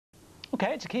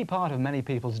OK, it's a key part of many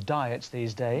people's diets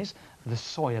these days, the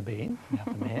soya bean. We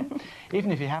have them here.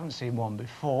 Even if you haven't seen one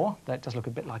before, that does look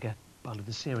a bit like a bowl of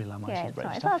the cereal, I might Yeah,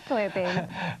 suggest. it's our soya bean.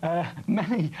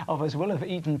 Many of us will have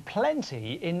eaten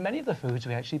plenty in many of the foods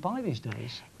we actually buy these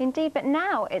days. Indeed, but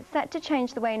now it's set to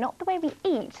change the way, not the way we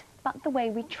eat, but the way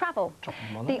we travel.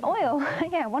 The oil,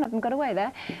 yeah, one of them got away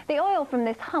there. The oil from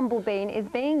this humble bean is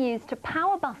being used to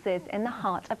power buses in the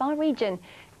heart of our region.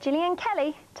 Gillian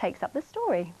Kelly takes up the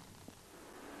story.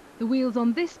 The wheels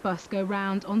on this bus go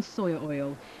round on soya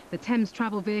oil. The Thames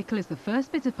travel vehicle is the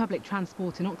first bit of public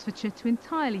transport in Oxfordshire to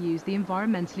entirely use the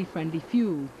environmentally friendly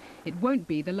fuel. It won't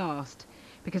be the last.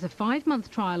 Because a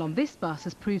 5-month trial on this bus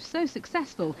has proved so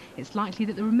successful, it's likely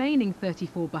that the remaining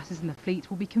 34 buses in the fleet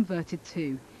will be converted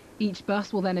too. Each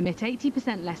bus will then emit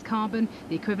 80% less carbon,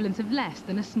 the equivalent of less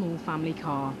than a small family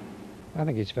car. I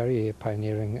think it's very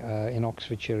pioneering. In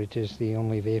Oxfordshire it is the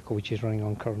only vehicle which is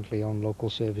running currently on local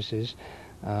services.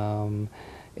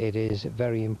 It is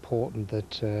very important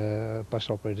that bus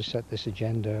operators set this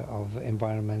agenda of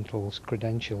environmental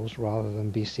credentials rather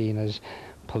than be seen as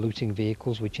polluting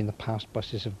vehicles, which in the past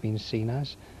buses have been seen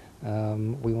as.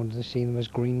 We wanted to see them as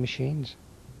green machines.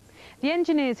 The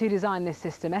engineers who designed this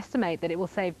system estimate that it will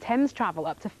save Thames Travel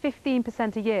up to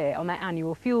 15% a year on their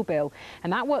annual fuel bill,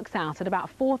 and that works out at about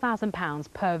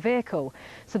 £4,000 per vehicle.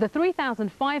 So the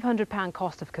 £3,500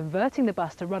 cost of converting the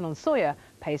bus to run on soya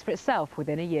pays for itself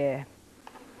within a year.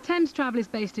 Thames Travel is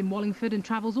based in Wallingford and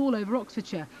travels all over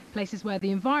Oxfordshire, places where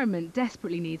the environment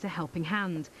desperately needs a helping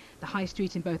hand. The high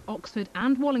street in both Oxford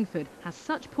and Wallingford has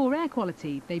such poor air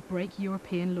quality they break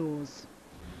European laws.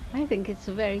 I think it's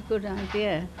a very good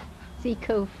idea. It's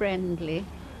eco-friendly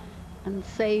and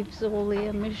saves all the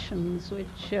emissions,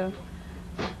 which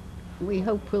we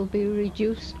hope will be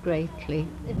reduced greatly.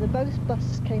 If both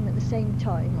buses came at the same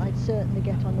time, I'd certainly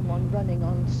get on the one running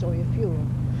on soya fuel.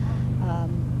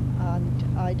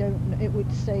 And it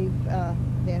would save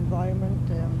the environment,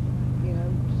 you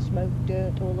know, smoke,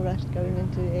 dirt, all the rest going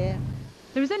into the air.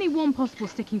 There is only one possible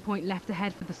sticking point left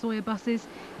ahead for the soya buses.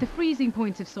 The freezing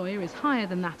point of soya is higher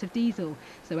than that of diesel,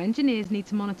 so engineers need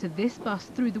to monitor this bus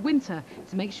through the winter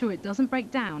to make sure it doesn't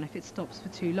break down if it stops for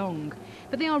too long.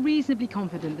 But they are reasonably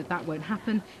confident that that won't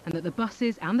happen and that the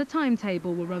buses and the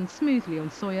timetable will run smoothly on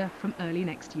soya from early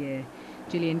next year.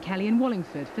 Gillian Kelly in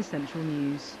Wallingford for Central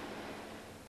News.